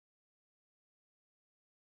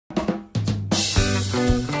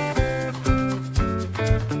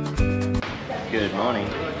morning.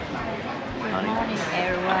 Good morning,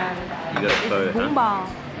 everyone. You got a pho, Vung huh?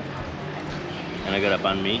 Tau. And I got a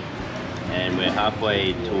banh mi. And we're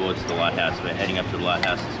halfway towards the lighthouse. We're heading up to the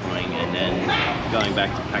lighthouse this morning and then going back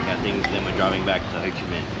to pack our things. Then we're driving back to Ho Chi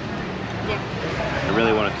Minh. Yeah. I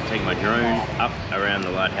really wanted to take my drone up around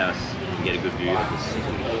the lighthouse and get a good view of the city.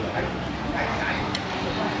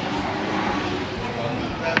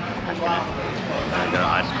 I got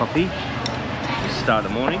an iced coffee to start the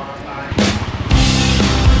morning.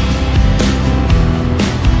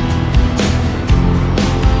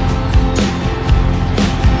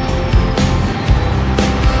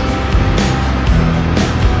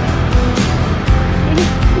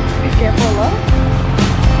 Be careful, love.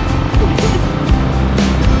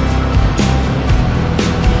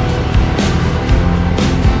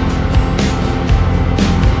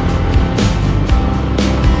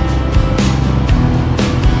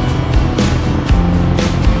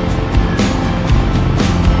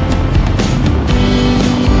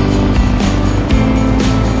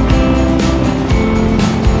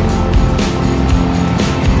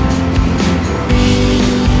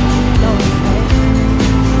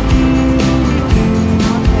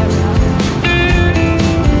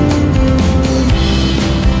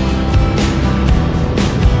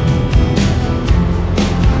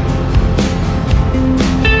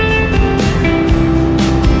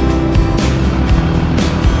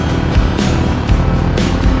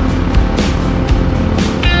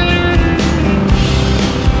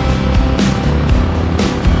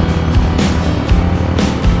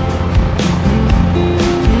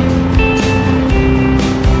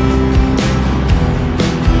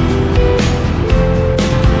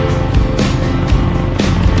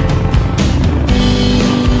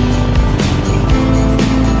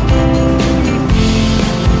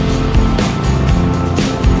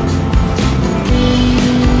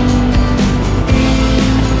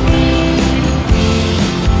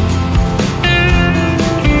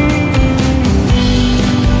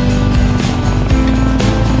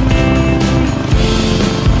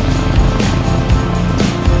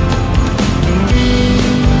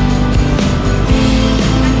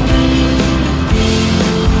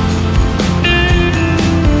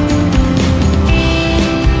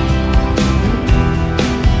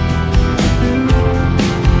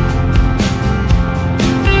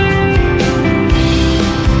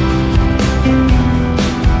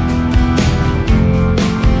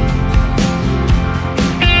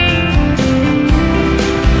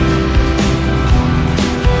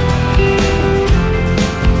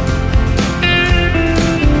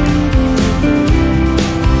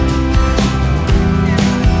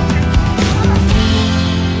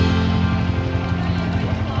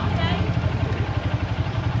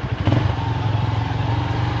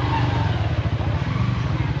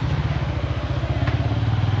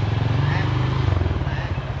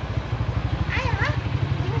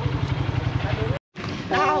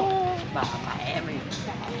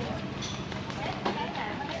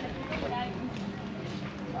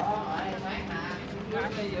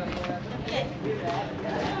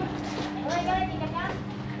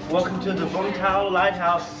 Welcome to the Vung Tau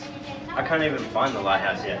Lighthouse. I can't even find the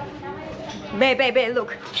lighthouse yet. Babe,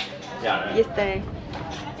 look. Yeah, I know. Yesterday.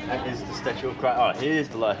 That is the Statue of Christ. Oh, here's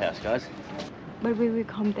the lighthouse, guys. But we will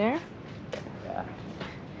come there. Yeah.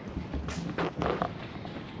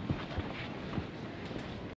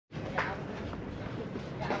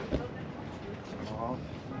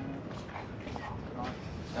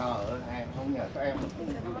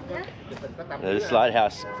 This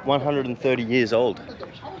lighthouse, 130 years old.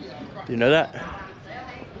 Do you know that?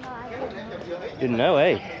 Didn't know,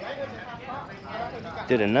 eh?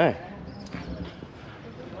 Didn't know.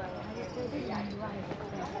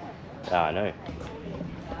 Ah, I know.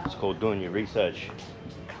 It's called doing your research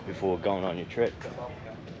before going on your trip.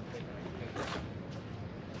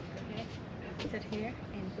 Okay. Sit here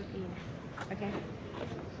and put in. Okay.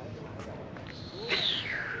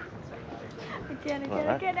 Again.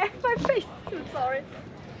 My face. I'm sorry.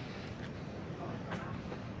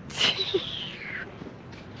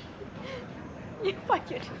 You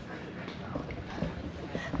fuck it.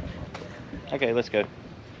 Okay, let's go.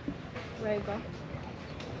 Where you go?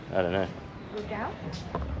 I don't know. Go down?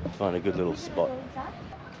 Find a good little spot.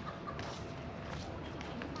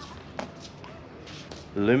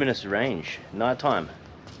 Luminous range, nighttime,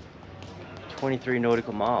 23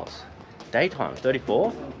 nautical miles. Daytime,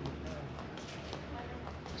 34?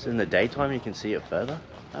 So in the daytime you can see it further?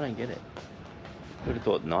 I don't get it. Would have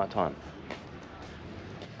thought nighttime.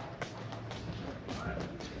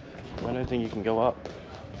 I don't think you can go up.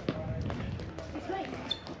 This way.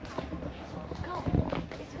 Go.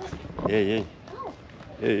 This way. Yeah. Go.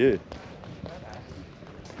 Yeah.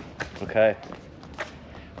 Okay.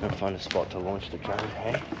 I'm gonna find a spot to launch the drone,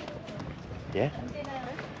 hey? Yeah?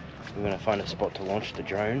 We're gonna find a spot to launch the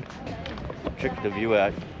drone. Check the view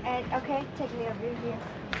out. And okay, take me a view here.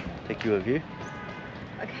 Take you a view?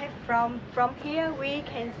 Okay, from here we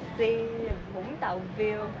can see Vung Tau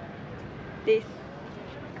view. This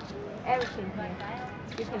everything here.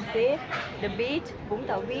 You can see it. The beach, Vung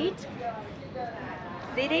Tau beach,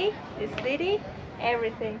 city, the city,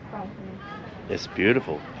 everything from here. It's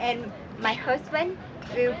beautiful. And my husband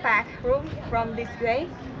will pack room from this way.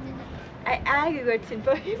 I will waiting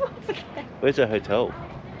for him. Where's the hotel?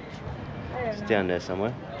 I don't It's know. down there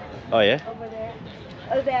somewhere. Oh yeah? Over there.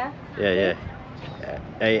 Oh there. Yeah.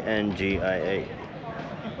 ANGIA.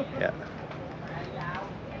 Yeah.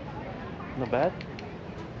 Not bad.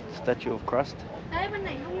 Statue of Christ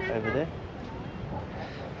over there.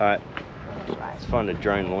 Alright. Let's find a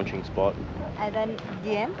drone launching spot. And then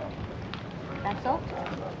DM. That's all.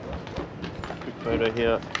 Quick photo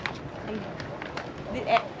here. And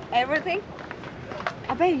everything.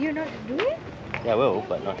 I bet you know to do it. Yeah, I will,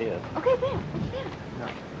 but not here. Okay, there. No,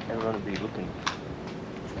 everyone will be looking.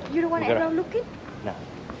 You don't want We gotta- everyone looking? No,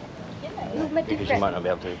 You make because you different. might not be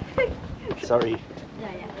able to. Sorry.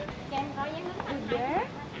 Yeah. There.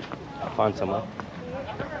 I'll find somewhere.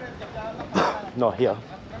 Not here.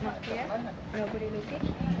 Not here. Nobody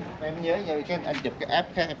looking. Em nhớ giờ anh chụp cái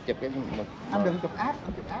app khác, em chụp cái anh đừng chụp app,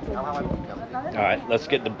 anh chụp app. Không, anh chụp. Alright, let's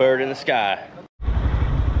get the bird in the sky.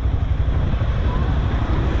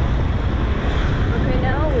 Okay,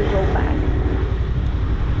 now we go back.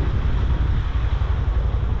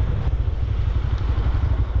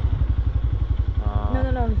 No.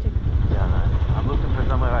 Yeah, no. I'm looking for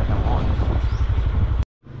somewhere I can launch.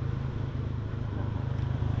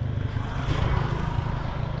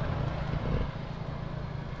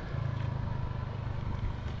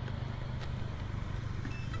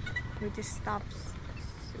 We just stopped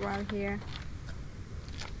around here.